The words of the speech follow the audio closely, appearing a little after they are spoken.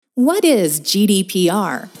What is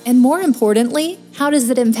GDPR? And more importantly, how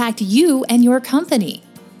does it impact you and your company?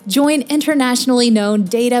 Join internationally known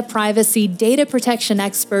data privacy, data protection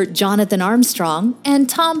expert Jonathan Armstrong and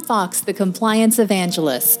Tom Fox, the compliance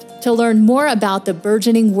evangelist, to learn more about the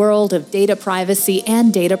burgeoning world of data privacy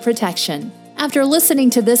and data protection. After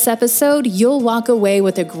listening to this episode, you'll walk away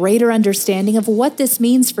with a greater understanding of what this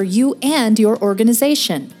means for you and your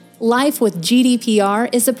organization. Life with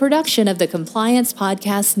GDPR is a production of the Compliance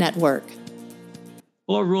Podcast Network.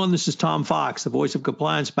 Hello, everyone. This is Tom Fox, the voice of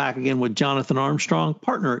compliance, back again with Jonathan Armstrong,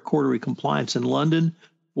 partner at Cordery Compliance in London,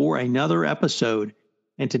 for another episode.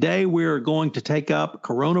 And today we're going to take up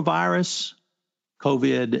coronavirus,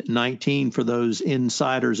 COVID-19 for those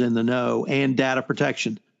insiders in the know, and data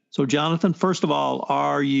protection. So, Jonathan, first of all,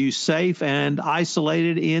 are you safe and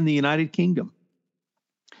isolated in the United Kingdom?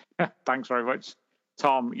 Thanks very much,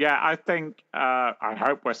 Tom. Yeah, I think, I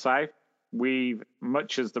hope we're safe. We've,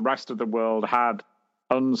 much as the rest of the world, had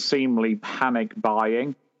unseemly panic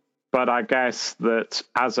buying. But I guess that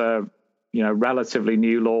as a relatively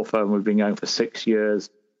new law firm, we've been going for 6 years,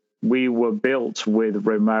 we were built with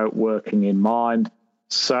remote working in mind.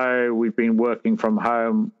 So we've been working from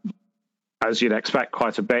home, as you'd expect,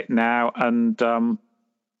 quite a bit now. And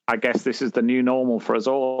I guess this is the new normal for us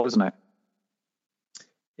all, isn't it?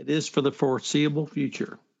 It is for the foreseeable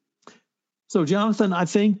future. So, Jonathan, I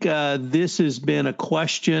think this has been a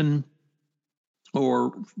question,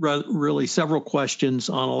 or really several questions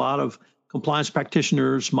on a lot of compliance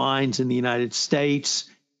practitioners' minds in the United States,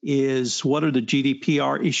 is what are the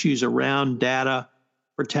GDPR issues around data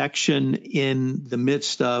protection in the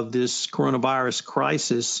midst of this coronavirus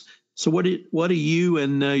crisis? So what do you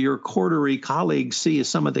and your Cordery colleagues see as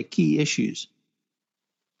some of the key issues?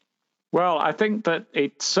 Well, I think that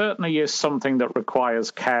it certainly is something that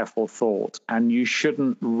requires careful thought, and you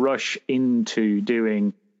shouldn't rush into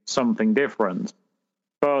doing something different.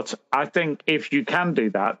 But I think if you can do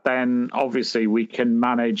that, then obviously we can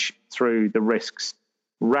manage through the risks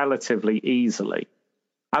relatively easily.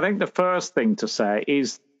 I think the first thing to say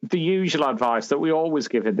is the usual advice that we always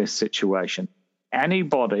give in this situation.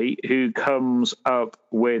 Anybody who comes up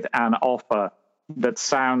with an offer that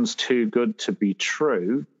sounds too good to be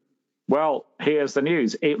true, well, here's the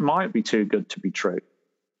news. It might be too good to be true.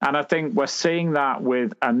 And I think we're seeing that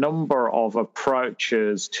with a number of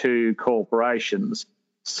approaches to corporations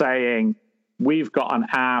saying, we've got an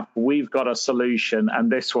app, we've got a solution,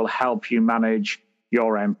 and this will help you manage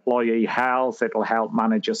your employee health. It'll help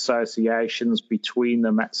manage associations between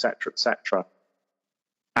them, et cetera, et cetera.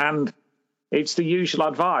 And it's the usual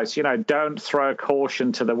advice, don't throw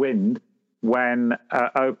caution to the wind when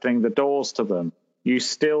opening the doors to them. You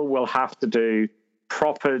still will have to do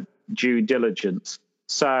proper due diligence.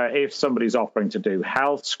 So if somebody's offering to do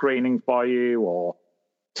health screening for you, or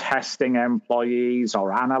testing employees,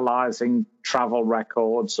 or analyzing travel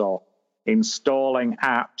records, or installing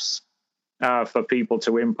apps for people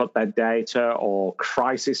to input their data, or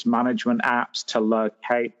crisis management apps to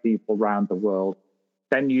locate people around the world,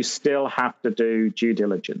 then you still have to do due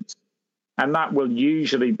diligence. And that will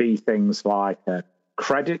usually be things like a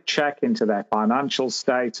credit check into their financial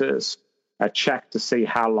status, a check to see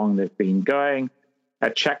how long they've been going, a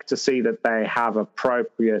check to see that they have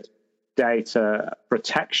appropriate data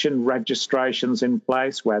protection registrations in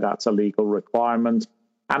place where that's a legal requirement.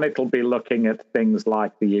 And it'll be looking at things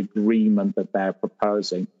like the agreement that they're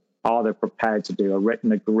proposing. Are they prepared to do a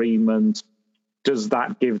written agreement? Does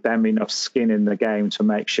that give them enough skin in the game to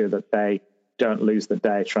make sure that they don't lose the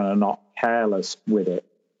data and are not careless with it?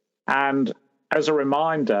 And as a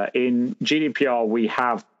reminder, in GDPR, we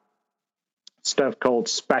have stuff called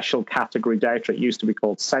special category data. It used to be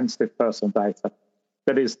called sensitive personal data.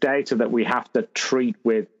 That is data that we have to treat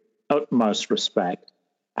with utmost respect.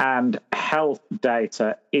 And health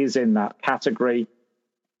data is in that category.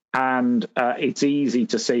 And it's easy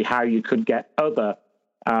to see how you could get other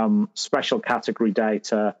special category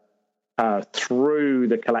data through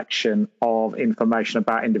the collection of information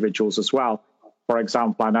about individuals as well. For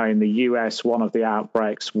example, I know in the US, one of the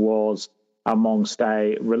outbreaks was amongst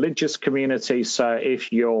a religious community. So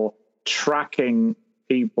if you're tracking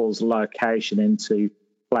people's location into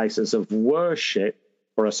places of worship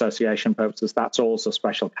for association purposes, that's also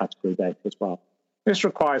special category data as well. This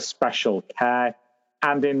requires special care.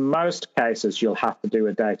 And in most cases, you'll have to do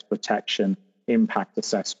a data protection impact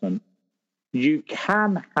assessment. You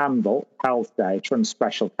can handle health data and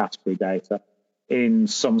special category data in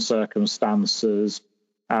some circumstances,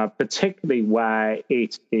 particularly where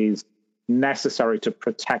it is necessary to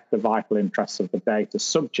protect the vital interests of the data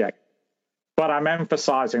subject. But I'm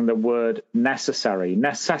emphasizing the word necessary.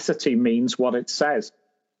 Necessity means what it says.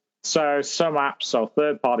 So some apps or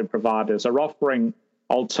third-party providers are offering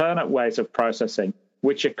alternate ways of processing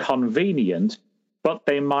which are convenient, but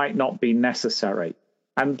they might not be necessary.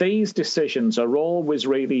 And these decisions are always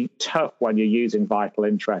really tough when you're using vital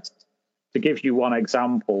interests. To give you one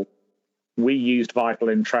example, we used vital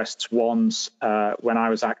interests once when I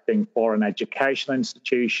was acting for an educational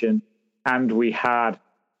institution, and we had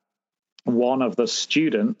one of the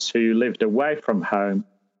students who lived away from home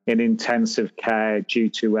in intensive care due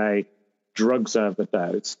to a drugs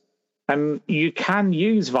overdose. And you can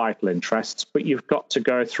use vital interests, but you've got to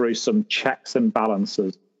go through some checks and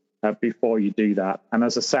balances before you do that. And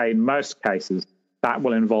as I say, in most cases, that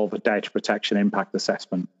will involve a data protection impact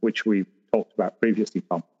assessment, which we've talked about previously,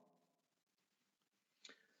 Tom.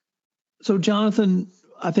 So, Jonathan,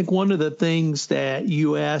 I think one of the things that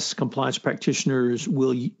U.S. compliance practitioners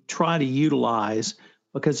will try to utilize,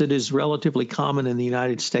 because it is relatively common in the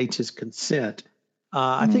United States, is consent.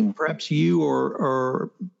 I think perhaps you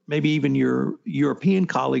or maybe even your European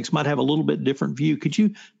colleagues might have a little bit different view. Could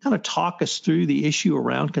you kind of talk us through the issue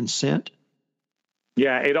around consent?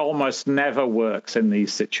 Yeah, it almost never works in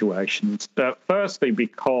these situations. Firstly,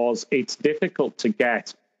 because it's difficult to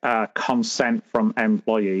get consent from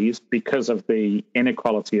employees because of the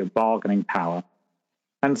inequality of bargaining power.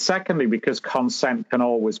 And secondly, because consent can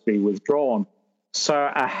always be withdrawn. So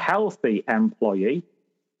a healthy employee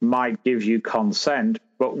might give you consent,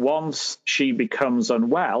 but once she becomes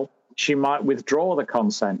unwell, she might withdraw the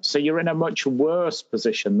consent. So you're in a much worse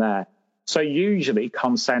position there. So usually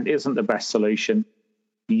consent isn't the best solution.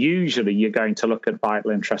 Usually you're going to look at vital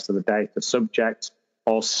interest of the data subject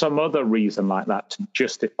or some other reason like that to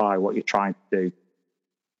justify what you're trying to do.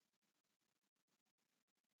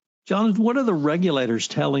 Jonathan, what are the regulators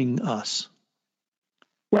telling us?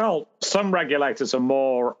 Well, some regulators are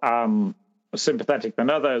more sympathetic than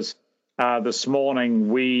others. This morning,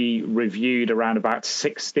 we reviewed around about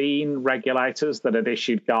 16 regulators that had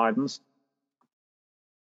issued guidance.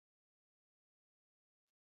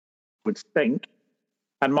 Would think.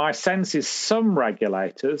 And my sense is some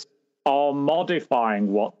regulators are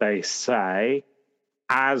modifying what they say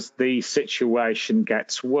as the situation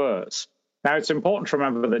gets worse. Now, it's important to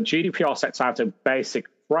remember that GDPR sets out a basic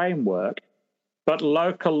framework, but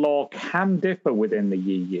local law can differ within the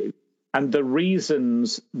EU. And the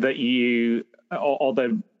reasons that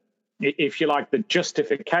if you like, the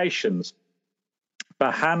justifications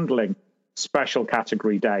for handling special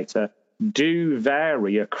category data do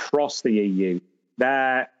vary across the EU.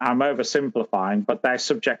 I'm oversimplifying, but they're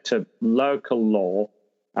subject to local law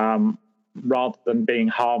rather than being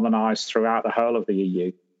harmonized throughout the whole of the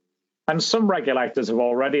EU. And some regulators have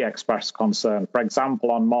already expressed concern. For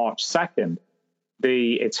example, on March 2nd,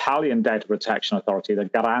 the Italian Data Protection Authority, the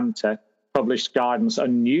Garante, published guidance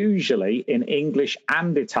unusually in English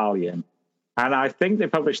and Italian. And I think they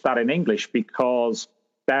published that in English because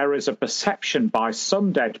there is a perception by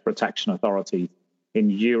some data protection authorities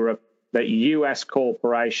in Europe that US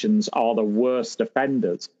corporations are the worst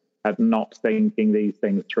offenders at not thinking these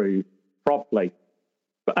things through properly.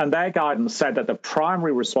 And their guidance said that the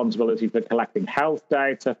primary responsibility for collecting health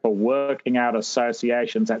data, for working out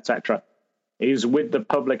associations, etc., is with the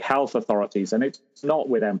public health authorities, and it's not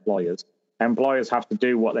with employers. Employers have to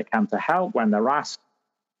do what they can to help when they're asked,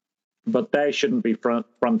 but they shouldn't be front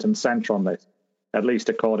and center on this, at least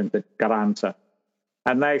according to Garante.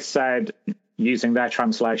 And they said, using their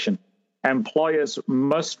translation, employers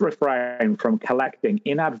must refrain from collecting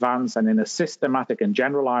in advance and in a systematic and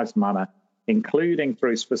generalized manner, including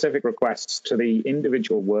through specific requests to the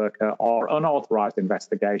individual worker or unauthorized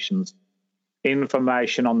investigations,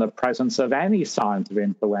 information on the presence of any signs of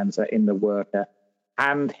influenza in the worker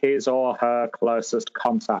and his or her closest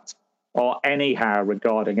contacts, or anyhow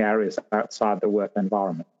regarding areas outside the work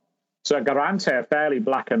environment. So Garante are fairly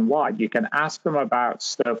black and white. You can ask them about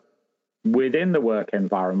stuff within the work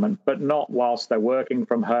environment, but not whilst they're working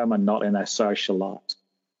from home and not in their social lives.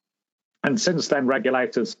 And since then,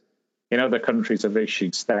 regulators in other countries have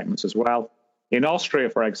issued statements as well. In Austria,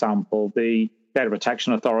 for example, the Data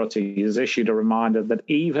Protection Authority has issued a reminder that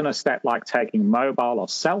even a step like taking mobile or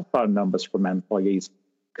cell phone numbers from employees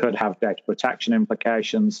could have data protection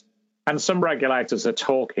implications. And some regulators are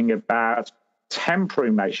talking about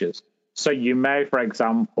temporary measures. So you may, for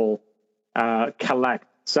example, collect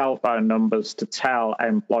cell phone numbers to tell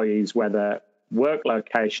employees whether work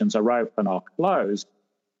locations are open or closed.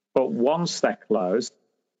 But once they're closed,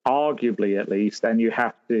 arguably at least, then you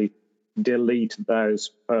have to delete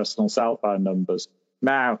those personal cell phone numbers.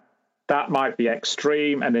 Now, that might be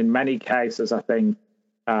extreme, and in many cases, I think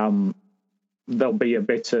there'll be a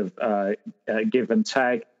bit of give and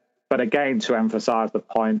take. But again, to emphasize the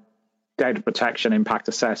point, data protection impact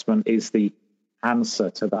assessment is the answer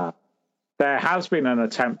to that. There has been an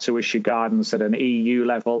attempt to issue guidance at an EU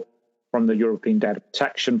level from the European Data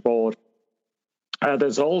Protection Board.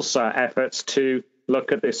 There's also efforts to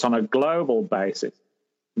look at this on a global basis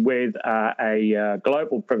with a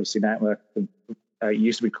global privacy network,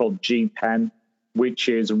 used to be called GPEN, which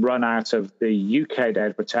is run out of the UK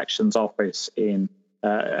Data Protection's office in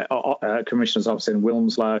Commissioner's office in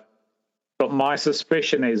Wilmslow. But my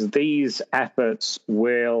suspicion is these efforts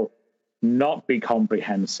will not be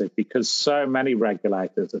comprehensive because so many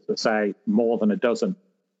regulators, as I say, more than a dozen,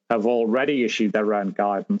 have already issued their own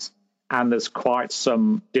guidance, and there's quite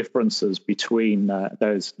some differences between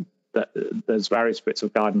those various bits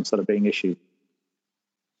of guidance that are being issued.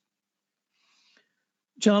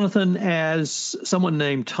 Jonathan, as someone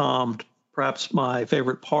named Tom, perhaps my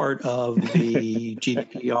favorite part of the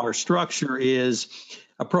GDPR structure is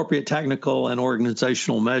appropriate technical and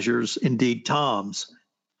organizational measures, indeed TOMs.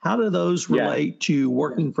 How do those relate to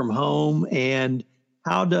working from home, and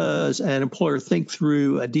how does an employer think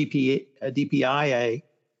through a DPIA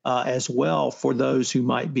as well for those who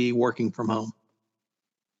might be working from home?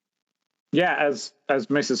 Yeah, as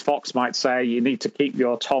Mrs. Fox might say, you need to keep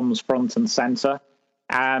your TOMs front and center.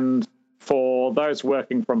 And for those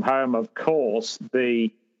working from home, of course,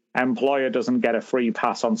 the employer doesn't get a free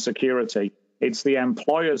pass on security. It's the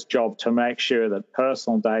employer's job to make sure that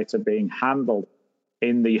personal data being handled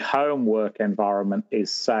in the home work environment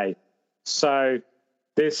is safe. So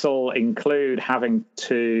this will include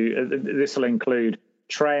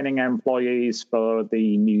training employees for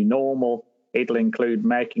the new normal. It'll include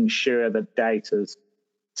making sure that data's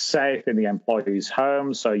safe in the employee's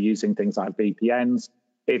home, so using things like VPNs.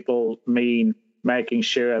 It'll mean making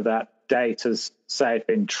sure that data's safe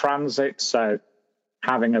in transit, so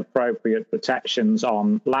having appropriate protections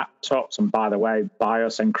on laptops. And by the way,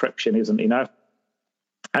 BIOS encryption isn't enough.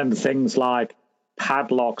 And things like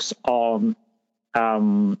padlocks on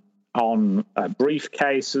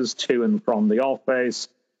briefcases to and from the office,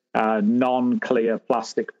 non-clear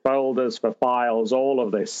plastic folders for files, all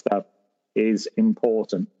of this stuff is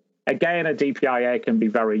important. Again, a DPIA can be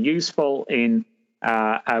very useful in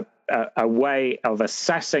a way of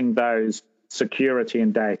assessing those security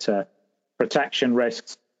and data protection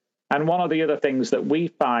risks. And one of the other things that we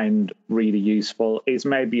find really useful is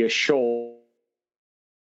maybe a short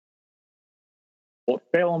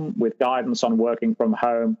film with guidance on working from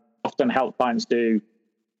home. Often help clients do,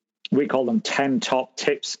 we call them 10 top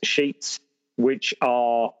tips sheets, which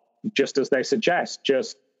are, just as they suggest,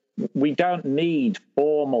 we don't need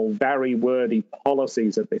formal, very wordy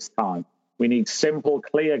policies at this time. We need simple,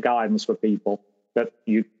 clear guidance for people that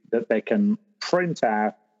they can print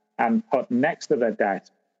out and put next to their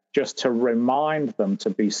desk, just to remind them to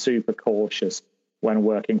be super cautious when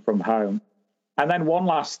working from home. And then one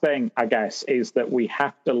last thing, I guess, is that we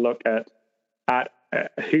have to look at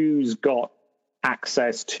who's got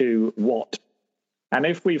access to what. And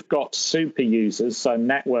if we've got super users, so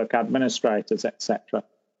network administrators, etc.,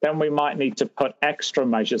 then we might need to put extra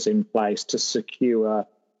measures in place to secure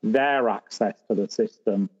their access to the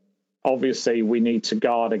system. Obviously, we need to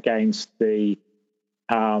guard against the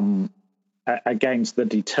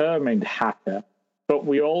determined hacker, but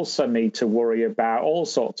we also need to worry about all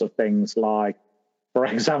sorts of things like, for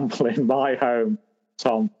example, in my home,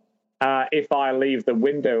 Tom, if I leave the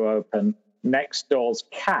window open, next door's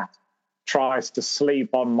cat tries to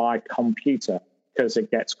sleep on my computer because it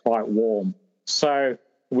gets quite warm. So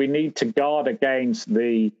we need to guard against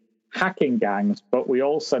the hacking gangs, but we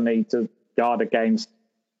also need to guard against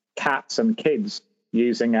cats and kids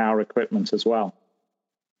using our equipment as well.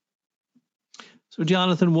 So,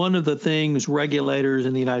 Jonathan, one of the things regulators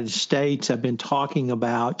in the United States have been talking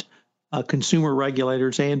about, consumer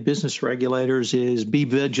regulators and business regulators, is be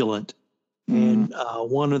vigilant. And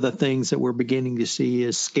one of the things that we're beginning to see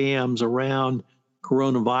is scams around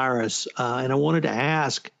coronavirus. And I wanted to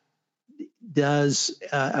ask, does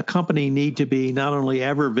a company need to be not only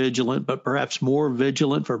ever vigilant, but perhaps more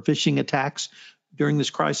vigilant for phishing attacks during this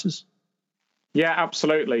crisis? Yeah,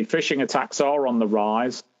 absolutely. Phishing attacks are on the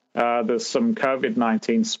rise. There's some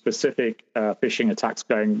COVID-19 specific phishing attacks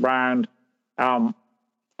going around.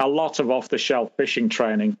 A lot of off-the-shelf phishing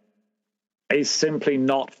training is simply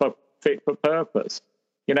not fit for purpose.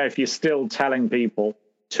 You know, if you're still telling people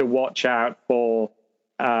to watch out for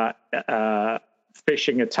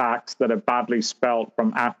phishing attacks that are badly spelt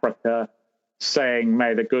from Africa, saying,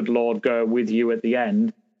 may the good Lord go with you at the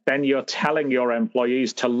end, then you're telling your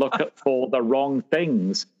employees to look for the wrong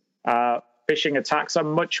things. Phishing attacks are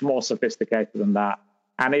much more sophisticated than that.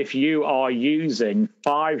 And if you are using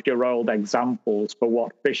 5-year-old examples for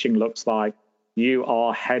what phishing looks like, you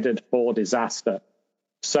are headed for disaster.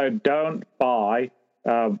 So don't buy,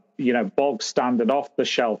 bog standard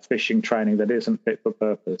off-the-shelf phishing training that isn't fit for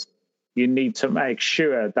purpose. You need to make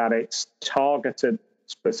sure that it's targeted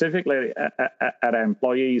specifically at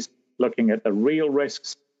employees, looking at the real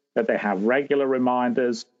risks, that they have regular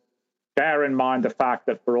reminders. Bear in mind the fact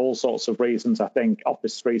that for all sorts of reasons, I think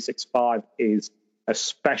Office 365 is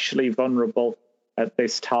especially vulnerable at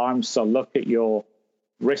this time. So look at your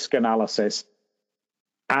risk analysis.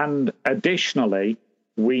 And additionally,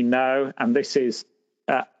 we know, and this is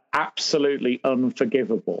absolutely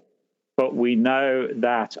unforgivable, but we know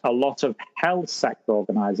that a lot of health sector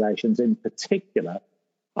organizations in particular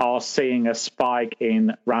are seeing a spike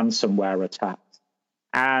in ransomware attacks.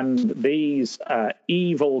 And these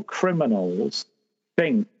evil criminals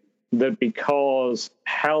think that because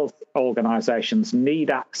health organizations need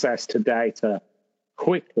access to data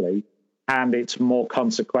quickly and it's more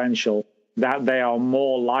consequential, that they are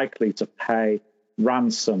more likely to pay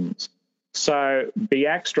ransoms. So be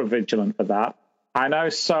extra vigilant for that. I know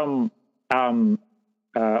some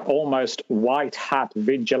almost white hat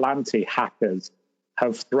vigilante hackers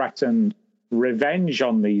have threatened revenge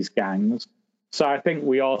on these gangs. So I think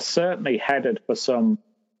we are certainly headed for some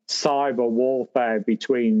cyber warfare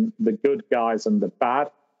between the good guys and the bad.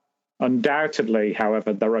 Undoubtedly,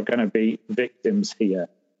 however, there are going to be victims here.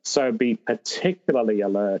 So be particularly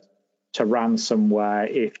alert to ransomware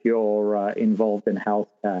if you're involved in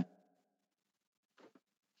healthcare.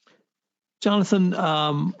 Jonathan,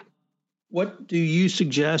 what do you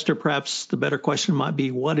suggest, or perhaps the better question might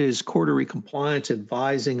be, what is Cordery Compliance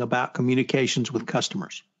advising about communications with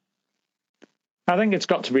customers? I think it's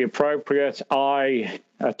got to be appropriate. I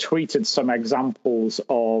tweeted some examples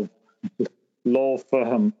of law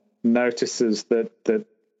firm notices that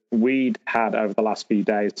we'd had over the last few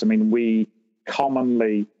days. I mean, we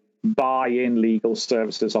commonly buy in legal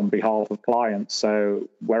services on behalf of clients. So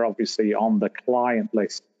we're obviously on the client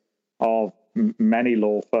list of many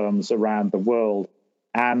law firms around the world.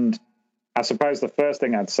 And I suppose the first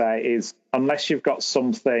thing I'd say is, unless you've got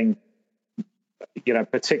something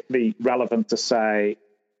particularly relevant to say,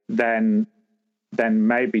 then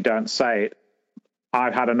maybe don't say it.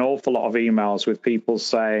 I've had an awful lot of emails with people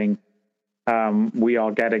saying, we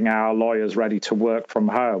are getting our lawyers ready to work from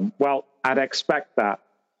home. Well, I'd expect that.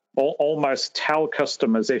 Almost tell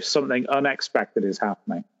customers if something unexpected is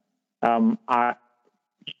happening.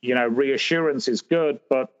 Reassurance is good,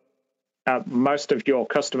 but most of your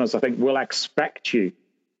customers, I think, will expect you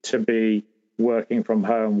to be working from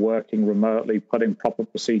home, working remotely, putting proper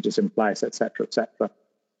procedures in place, et cetera, et cetera.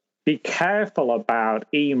 Be careful about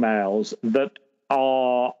emails that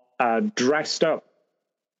are dressed up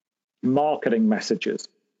marketing messages.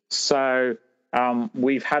 So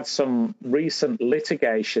we've had some recent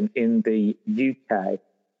litigation in the UK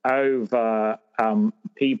over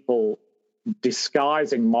people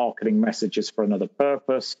disguising marketing messages for another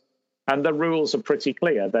purpose. And the rules are pretty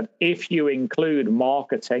clear that if you include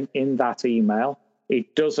marketing in that email,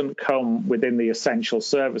 it doesn't come within the essential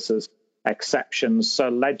services exceptions. So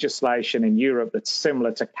legislation in Europe that's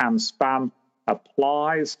similar to CAN-SPAM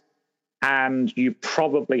applies, and you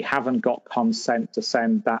probably haven't got consent to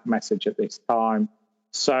send that message at this time.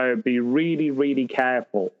 So be really, really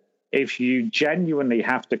careful. If you genuinely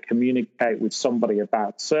have to communicate with somebody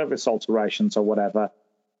about service alterations or whatever,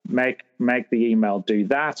 make the email do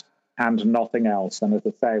that and nothing else. And as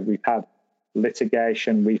I say, we've had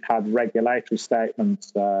litigation, we've had regulatory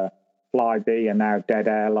statements. Flybe and now Dead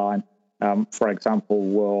Airline, for example,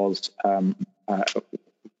 was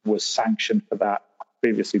sanctioned for that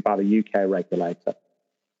previously by the UK regulator.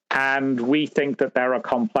 And we think that there are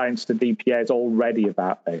complaints to DPAs already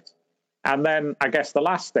about this. And then I guess the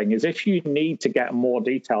last thing is, if you need to get more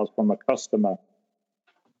details from a customer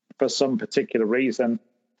for some particular reason,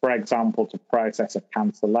 for example, to process a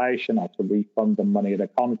cancellation or to refund them money at a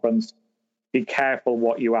conference, be careful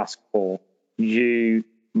what you ask for. You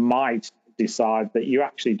might decide that you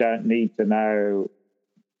actually don't need to know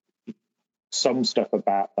some stuff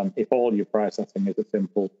about them if all you're processing is a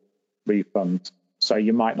simple refund. So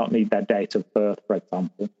you might not need their date of birth, for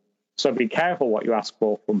example. So be careful what you ask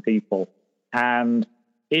for from people. And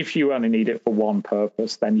if you only need it for one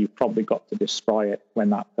purpose, then you've probably got to destroy it when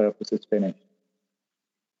that purpose is finished.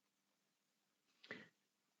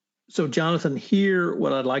 So, Jonathan, here,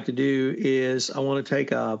 what I'd like to do is I want to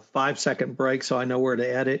take a 5-second break so I know where to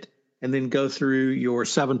edit, and then go through your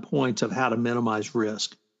 7 points of how to minimize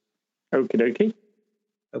risk. Okie dokie.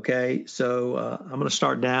 Okay, so I'm going to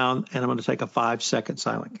start down, and I'm going to take a 5-second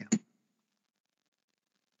silent count.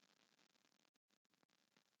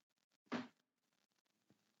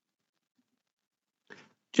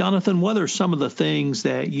 Jonathan, what are some of the things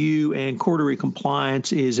that you and Cordery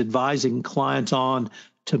Compliance is advising clients on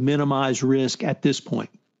to minimize risk at this point?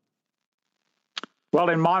 Well,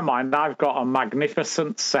 in my mind, I've got a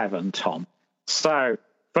magnificent 7, Tom. So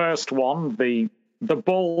first one, the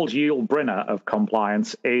bold Yul Brynner of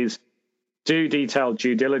compliance is do detailed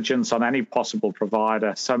due diligence on any possible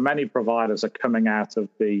provider. So many providers are coming out of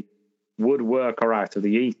the woodwork or out of the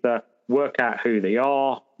ether. Work out who they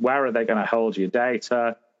are, where are they going to hold your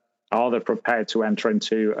data, are they prepared to enter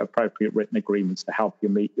into appropriate written agreements to help you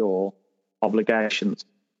meet your obligations.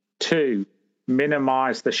 2,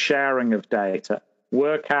 minimize the sharing of data.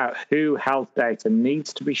 Work out who health data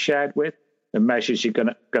needs to be shared with, the measures you're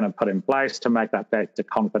going to put in place to make that data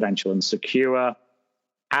confidential and secure.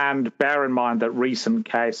 And bear in mind that recent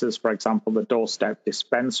cases, for example, the doorstep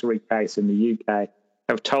dispensary case in the UK,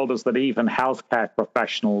 have told us that even healthcare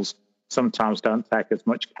professionals sometimes don't take as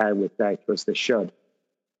much care with data as they should.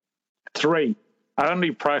 3,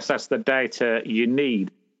 only process the data you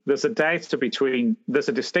need. There's a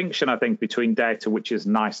distinction, I think, between data which is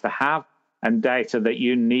nice to have and data that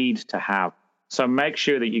you need to have. So make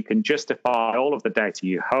sure that you can justify all of the data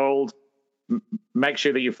you hold. Make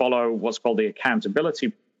sure that you follow what's called the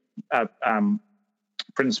accountability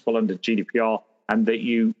principle under GDPR, and that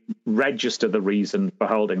you register the reason for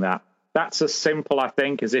holding that. That's as simple, I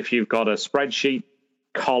think, as if you've got a spreadsheet.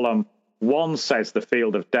 Column 1 says the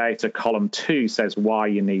field of data. Column 2 says why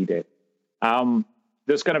you need it.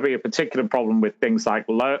 There's going to be a particular problem with things like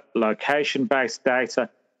location-based data,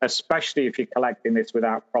 especially if you're collecting this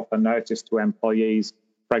without proper notice to employees.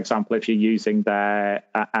 For example, if you're using an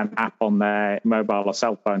app on their mobile or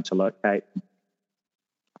cell phone to locate them.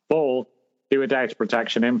 4, do a data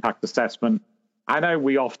protection impact assessment. I know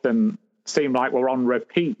we often seem like we're on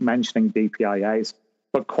repeat mentioning DPIAs,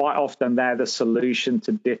 but quite often they're the solution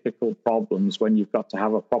to difficult problems when you've got to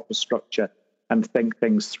have a proper structure and think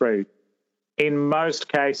things through. In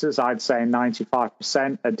most cases, I'd say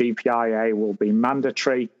 95%, a DPIA will be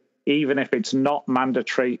mandatory. Even if it's not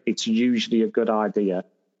mandatory, it's usually a good idea.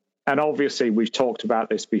 And obviously, we've talked about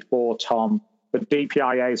this before, Tom, but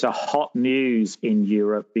DPIAs are hot news in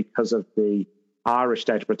Europe because of the Irish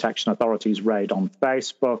Data Protection Authority's raid on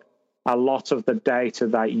Facebook. A lot of the data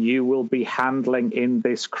that you will be handling in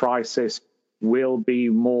this crisis will be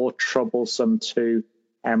more troublesome to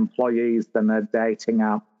employees than their dating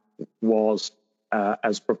app was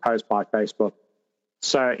as proposed by Facebook.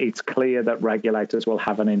 So it's clear that regulators will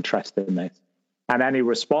have an interest in this. And any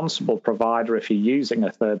responsible provider, if you're using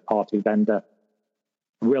a third-party vendor,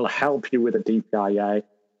 will help you with a DPIA.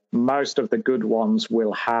 Most of the good ones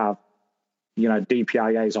will have,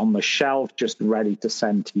 DPIAs on the shelf just ready to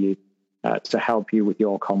send to you to help you with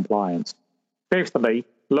your compliance. Fifthly,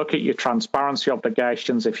 look at your transparency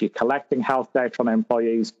obligations. If you're collecting health data on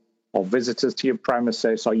employees or visitors to your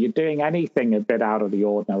premises, or you're doing anything a bit out of the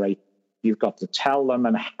ordinary, you've got to tell them,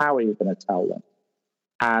 and how are you going to tell them?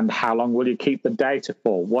 And how long will you keep the data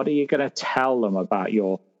for? What are you going to tell them about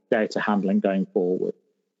your data handling going forward?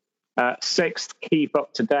 6th, keep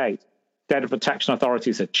up to date. Data protection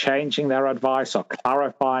authorities are changing their advice or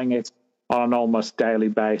clarifying it on an almost daily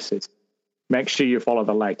basis. Make sure you follow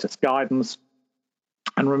the latest guidance.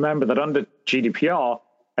 And remember that under GDPR,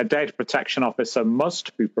 a data protection officer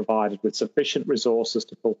must be provided with sufficient resources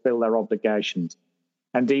to fulfill their obligations.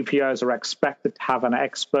 And DPOs are expected to have an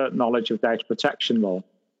expert knowledge of data protection law.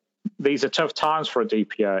 These are tough times for a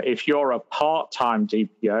DPO. If you're a part-time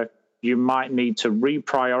DPO, you might need to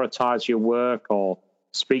reprioritize your work or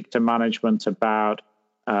speak to management about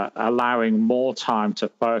allowing more time to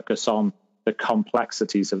focus on the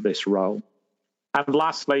complexities of this role. And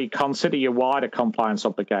lastly, consider your wider compliance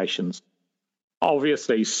obligations.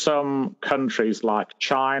 Obviously, some countries like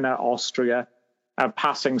China, Austria, are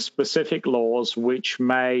passing specific laws which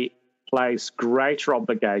may place greater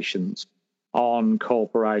obligations on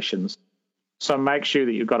corporations. So make sure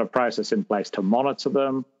that you've got a process in place to monitor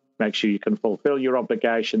them, make sure you can fulfill your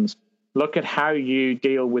obligations. Look at how you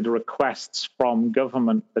deal with requests from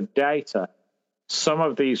government for data. Some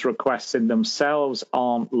of these requests in themselves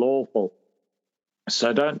aren't lawful.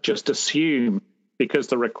 So don't just assume because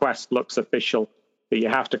the request looks official that you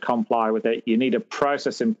have to comply with it. You need a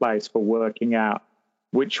process in place for working out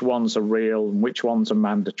which ones are real and which ones are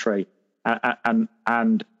mandatory, and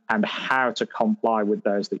how to comply with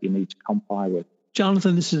those that you need to comply with.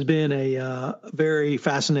 Jonathan, this has been a very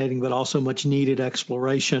fascinating but also much needed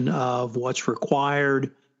exploration of what's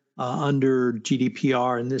required under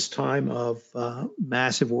GDPR in this time of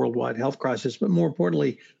massive worldwide health crisis, but more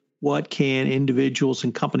importantly, what can individuals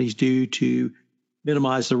and companies do to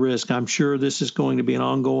minimize the risk? I'm sure this is going to be an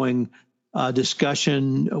ongoing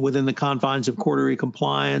discussion within the confines of quarterly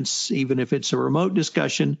compliance, even if it's a remote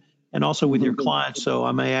discussion, and also with your clients. So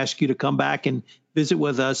I may ask you to come back and visit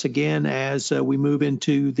with us again as we move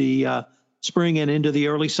into the spring and into the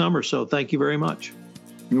early summer. So thank you very much.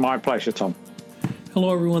 My pleasure, Tom.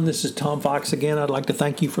 Hello, everyone. This is Tom Fox again. I'd like to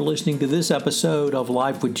thank you for listening to this episode of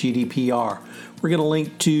Life with GDPR. We're going to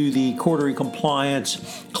link to the quarterly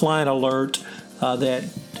compliance client alert that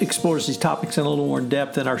explores these topics in a little more in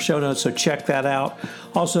depth in our show notes, so check that out.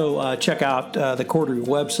 Also, check out the quarterly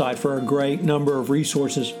website for a great number of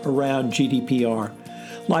resources around GDPR.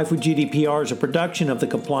 Life with GDPR is a production of the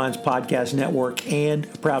Compliance Podcast Network and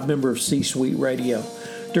a proud member of C-Suite Radio.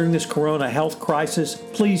 During this corona health crisis,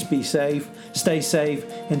 please be safe,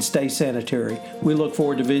 and stay sanitary. We look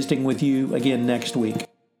forward to visiting with you again next week.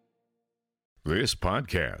 This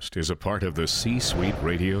podcast is a part of the C-Suite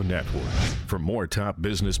Radio Network. For more top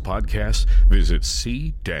business podcasts, visit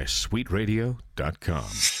c-suiteradio.com.